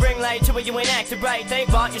night. I'll bring light to it, you ain't acting right. They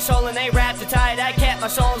bought your soul and they wrapped it tight. I kept my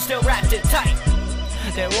soul and still wrapped it tight.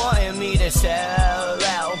 They wanted me to sell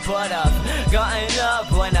out, but I've gotten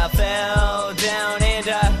up when I fell down, and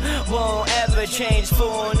I won't ever change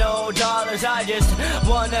for no dollars. I just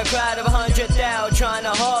want a crowd of 100,000 trying to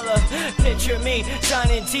holler. Picture me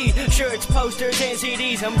signing t-shirts, posters, and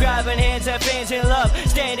CDs. I'm grabbing hands of fans in love,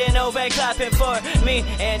 standing over clapping for me,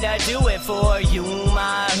 and I do it for you,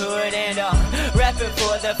 my hood, and rapping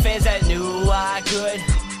for the fans that knew I could.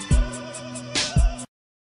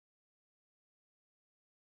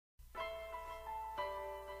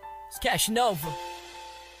 It's Cashanova.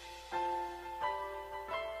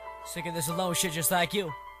 Sick of this alone shit just like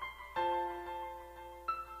you.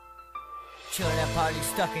 Chillin' at parties,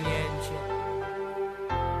 stuck in your head and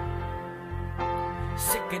shit.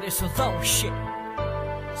 Sick of this alone shit.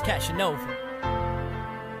 It's Cashanova.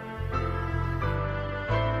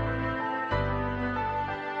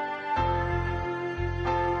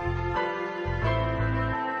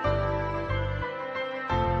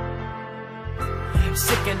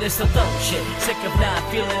 Sick of this alone shit. Sick of not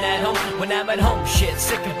feeling at home when I'm at home shit.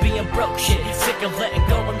 Sick of being broke shit. Sick of letting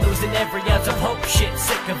go and losing every ounce of hope shit.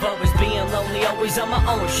 Sick of always being lonely, always on my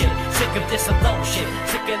own shit. Sick of this alone shit.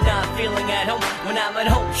 Sick of not feeling at home when I'm at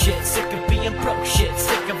home shit. Sick of being broke shit.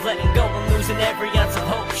 Sick of letting go and losing every ounce of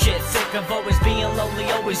hope shit. Sick of always being lonely,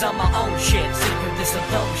 always on my own shit. Sick of this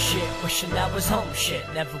alone shit. Wishing I was home shit.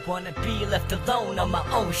 Never wanna be left alone on my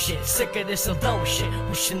own shit. Sick of this alone shit.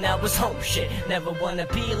 Wishing I was home shit. Never wanna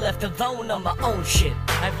be left alone on my own shit.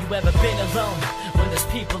 Have you ever been alone when there's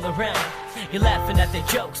people around? You're laughing at their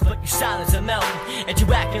jokes, but you silence them out. And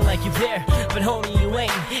you acting like you're there, but homie you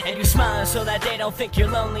ain't. And you smiling so that they don't think you're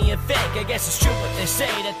lonely and fake. I guess it's true what they say,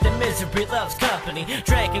 that the misery loves company.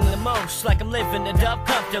 Drinking the most, like I'm living it up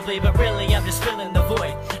comfortably. But really I'm just filling the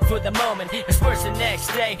void for the moment. It's worse the next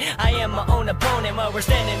day. I am my own opponent, my worst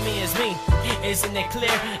enemy is me. Isn't it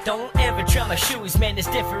clear? Don't ever try my shoes, man, it's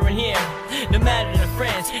different here. No matter the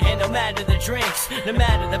friends, and no matter the drinks, no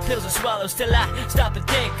matter the pills I swallow, still I stop and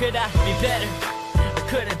think, could I be better? Or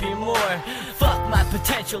could it be more? Fuck my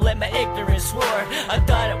potential, let my ignorance roar. I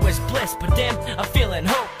thought it was bliss, but damn, I'm feeling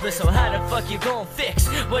hopeless. So how the fuck you gon' fix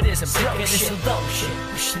what is a broke shit? Sick of this alone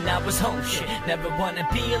shit, wishing I was home shit. Never wanna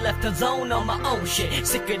be left alone on my own shit.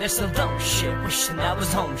 Sick of this alone shit, wishing I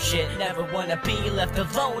was home shit. Never wanna be left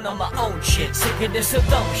alone on my own shit. Sick of this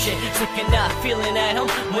alone shit, sick of not feeling at home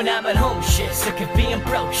when I'm at home shit. Sick of being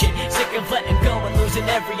broke shit, sick of letting go and losing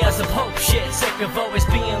every ounce of hope shit. Sick of always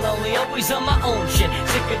being lonely, always on my own shit.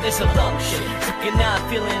 Sick of this alone shit, sick of not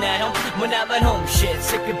feeling at home when I'm at home shit.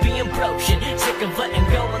 Sick of being broke shit, sick of letting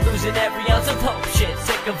go and losing every ounce of hope shit.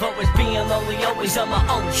 Sick of always being lonely, always on my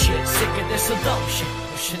own shit. Sick of this alone shit,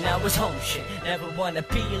 wishing I was home shit. Never wanna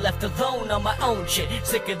be left alone on my own shit.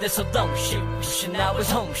 Sick of this alone shit, wishing I was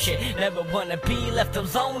home shit. Never wanna be left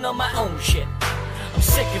alone on my own shit. I'm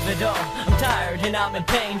sick of it all, I'm tired and I'm in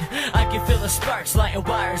pain. I can feel the sparks lighting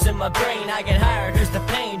wires in my brain. I get higher cause the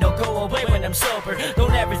pain don't go away when I'm sober.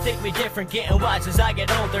 Don't ever think me different, getting wise as I get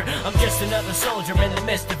older. I'm just another soldier in the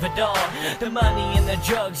midst of it all. The money and the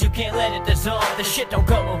drugs, you can't let it dissolve. The shit don't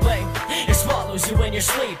go away, it swallows you in your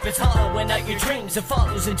sleep. It's hollowing out your dreams, it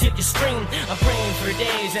follows until you scream. I'm praying for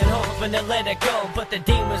days and hoping to let it go, but the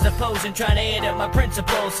demons opposing, trying to hit at my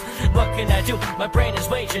principles. What can I do? My brain is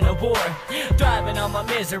waging a war, driving on my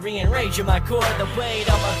misery and rage in my core. The weight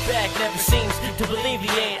on my back never seems to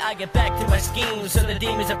alleviate. I get back to my schemes so the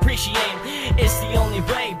demons appreciate. It's the only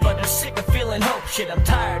way, but I'm sick of feeling hope shit. I'm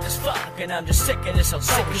tired as fuck and I'm just sick of this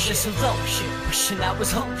alone shit. Wishing I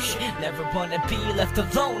was home shit. Never wanna be left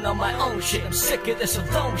alone on my own shit. I'm sick of this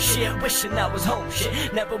alone shit. Wishing I was home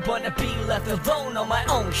shit. Never wanna be left alone on my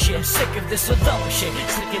own shit. I'm sick of this alone shit.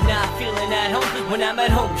 Sick of not feeling at home when I'm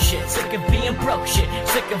at home shit. Sick of being broke shit.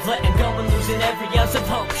 Sick of letting go and losing every ounce of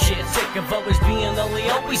hope shit. Sick of always being lonely,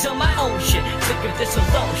 always on my own shit. Sick of this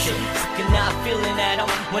alone shit. Sick of not feeling at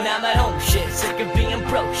home when I'm at home shit. Sick of being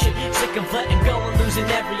broke shit. Sick of letting go and losing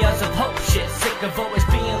every ounce of hope shit. Sick of always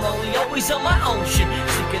being lonely, always on my own shit.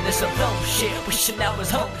 Sick of this alone shit, wishing I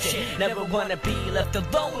was home shit. Never wanna be left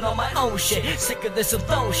alone on my own shit. Sick of this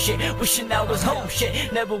alone shit, wishing I was home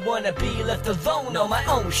shit. Never wanna be left alone on my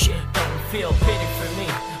own shit. Don't feel pity for me,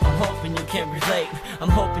 I'm hoping you can relate. I'm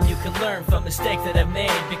hoping you can learn from mistakes that I've made,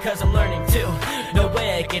 because I'm learning too. No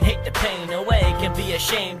way I can hate the pain, no way I can be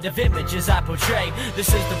ashamed of images I portray.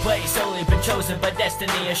 This is the way, solely been chosen by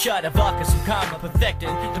destiny. A shot of vodka, some karma, perfecting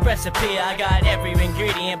the recipe. I got every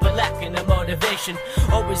ingredient, but lacking the motivation.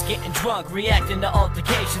 Always getting drunk, reacting to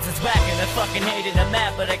altercations. It's whacking, I fucking hate it, I'm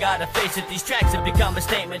mad, but I gotta face it. These tracks have become a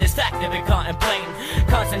statement, it's fact I've been contemplating.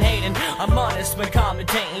 Constant hating, I'm honest when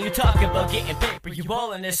commentating. You talk about getting paper, you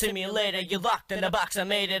all in a simulator. You locked in a box, I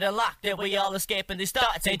made it unlocked it. We all escaping, these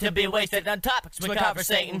thoughts ain't to be wasted on topics we're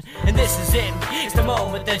conversating. And this is it, it's the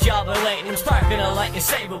moment that y'all been waiting. I'm sparking a lightning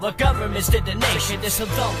saber, what governments did the nation. This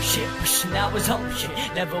alone shit, wishing I was home shit.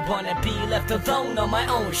 Never wanna be left alone on my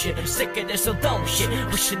own shit. I'm sick of this alone shit,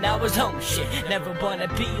 wishing I was home shit. Never wanna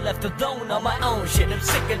be left alone on my own shit. I'm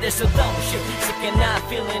sick of this alone shit, sick of not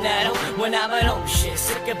feeling at home when I'm at home shit.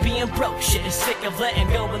 Sick of being broke shit, sick of letting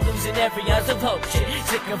go and losing every ounce of hope shit.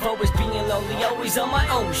 Sick of of always being lonely, always on my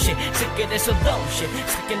own shit. Sick of this alone shit,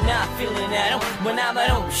 sick of not feeling at home when I'm at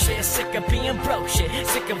home shit. Sick of being broke shit,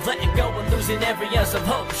 sick of letting go and losing every ounce of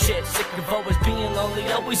hope shit. Sick of always being lonely,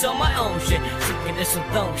 always on my own shit. Sick of this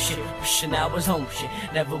alone shit, wishing I was home shit.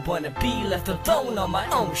 Never wanna be left alone on my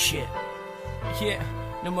own shit. Yeah,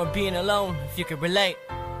 no more being alone, if you can relate.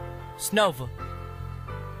 It's Nova.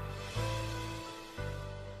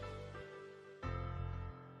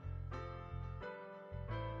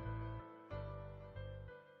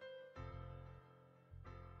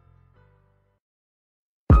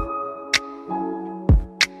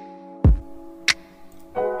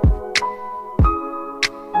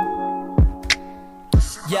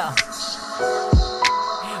 Yeah.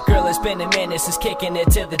 Girl, it's been a minute since kicking it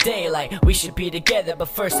till the daylight. We should be together, but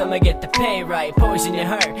first I'ma get the pay right. Poison your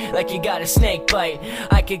heart like you got a snake bite.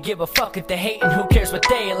 I could give a fuck if they hating, who cares what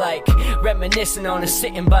they like. Reminiscing on us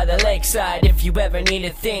sitting by the lakeside. If you ever need a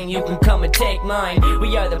thing, you can come and take mine.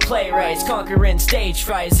 We are the playwrights, conquering stage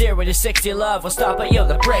fright. 0 to 60 love, we'll stop at yo,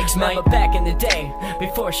 the brakes, man. But back in the day,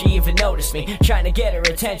 before she even noticed me, trying to get her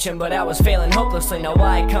attention, but I was failing hopelessly. No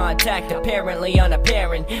eye contact, apparently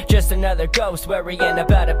unapparent. Just another ghost worrying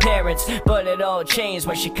about her parents. But it all changed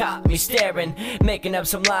when she caught me staring, making up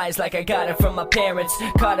some lies like I got it from my parents.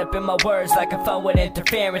 Caught up in my words like a phone with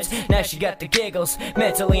interference. Now she got the giggles,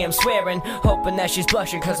 mentally I'm swearing, hoping that she's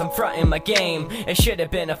blushing cause I'm fronting my game. It should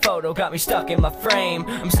have been a photo, got me stuck in my frame.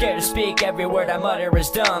 I'm scared to speak, every word I mutter is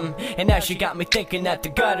dumb. And now she got me thinking that the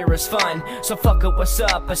gutter is fun. So fuck it, what's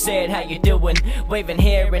up? I said, how you doing? Waving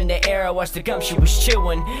hair in the air, I watched the gum she was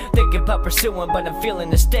chewing. Thinking about pursuing, but I'm feeling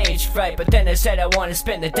the stage fright. But then I said I wanna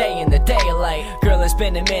spend the day in the daylight. Girl, it's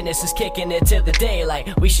been a minute since kicking it till the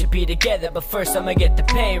daylight. We should be together, but first I'ma get the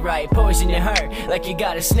pay right. Poison your heart like you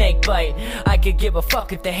got a snake bite. I could give a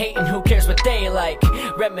fuck if they hating, who cares what they like.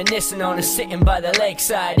 Reminiscing on us sitting by the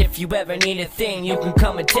lakeside. If you ever need a thing, you can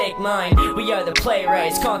come and take mine. We are the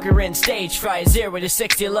playwrights, conquering stage fright. 0 to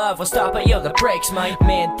 60 love, we'll stop at yo, the brakes, mate.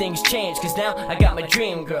 Man, things change, cause now I got my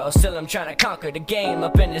dream girl. Still I'm trying to conquer the game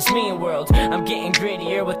up in this mean world. I'm getting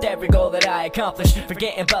grittier with every goal that I accomplish,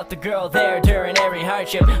 forgetting about the girl there during every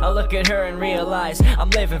hardship. I look at her and realize I'm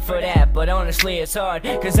living for that. But honestly it's hard,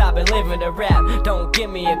 cause I've been living to rap. Don't give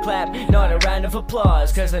me a clap, not a round of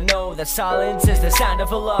applause, cause I know that silence is the sound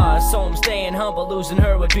of a loss. So I'm staying humble, losing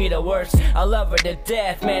her would be the worst. I love her to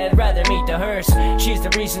death, man, I'd rather meet the hearse. She's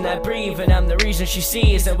the reason I breathe, and I'm the reason she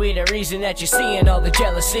sees. And we the reason that you're seeing all the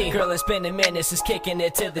jealousy. Girl, it's been a minute since kicking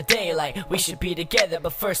it till the daylight. We should be together,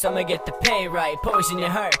 but first I'ma get the pay right. Poison your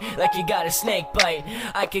heart like you got a snake bite.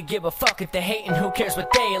 I could give a fuck if they hating, who cares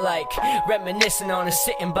what they like. Reminiscing on us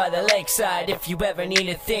sitting by the lakeside. If you ever need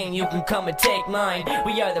a thing, you can come and take mine.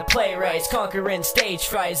 We are the playwrights, conquering stage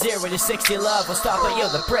fright. 0 to 60 love, we'll stop at yo,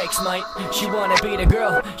 the brakes, mate. She wanna be the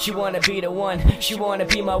girl, she wanna be the one. She wanna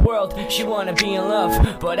be my world, she wanna be in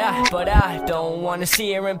love. But I don't wanna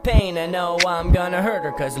see her in pain. I know I'm gonna hurt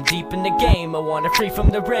her cause I'm deep in the game. I want her free from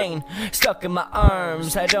the rain, stuck in my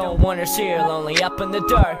arms. I don't want her see her lonely up in the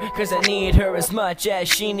dark, cause I need her as much as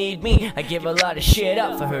she need me. I give a lot of shit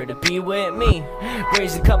up for her to be with me.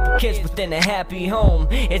 Raise a couple kids within a happy home.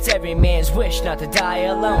 It's every man's wish not to die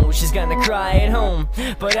alone. She's gonna cry at home,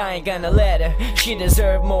 but I ain't gonna let her. She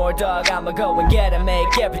deserve more, dog, I'ma go and get her.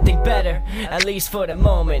 Make everything better, at least for the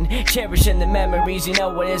moment. Cherishing the memories, you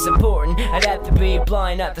know what is important. I'd have to be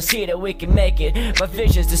blind not to see that we can make it. My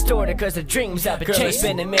vision's distorted cause the dreams I've been chasing. It's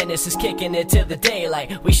been a minute since kicking it till the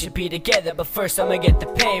daylight. We should be together, but first I'ma get the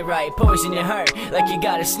pay right. Poison your heart like you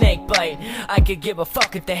got a snake bite. I could give a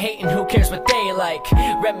fuck if they hating, who cares what they like.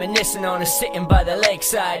 Reminiscing on us sitting by the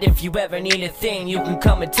lakeside. If you ever need a thing, you can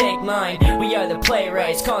come and take mine. We are the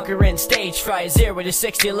playwrights, conquering stage fright. 0 to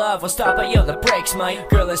 60 love, we'll stop at yo, the brakes, mate.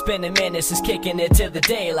 Girl, it's been a minute since kicking it till the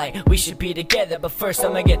daylight. We should be together, but first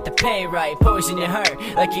I'ma get the pay right. Poison your heart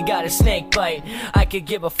like you got a snake bite. I could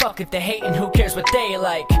give a fuck if they hating, who cares what they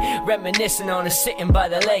like. Reminiscing on us sitting by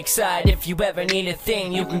the lakeside. If you ever need a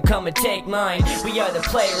thing, you can come and take mine. We are the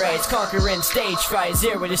playwrights, conquering stage fright.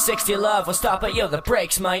 0 to 60 love, we'll stop at yo, the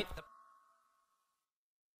brakes, mate.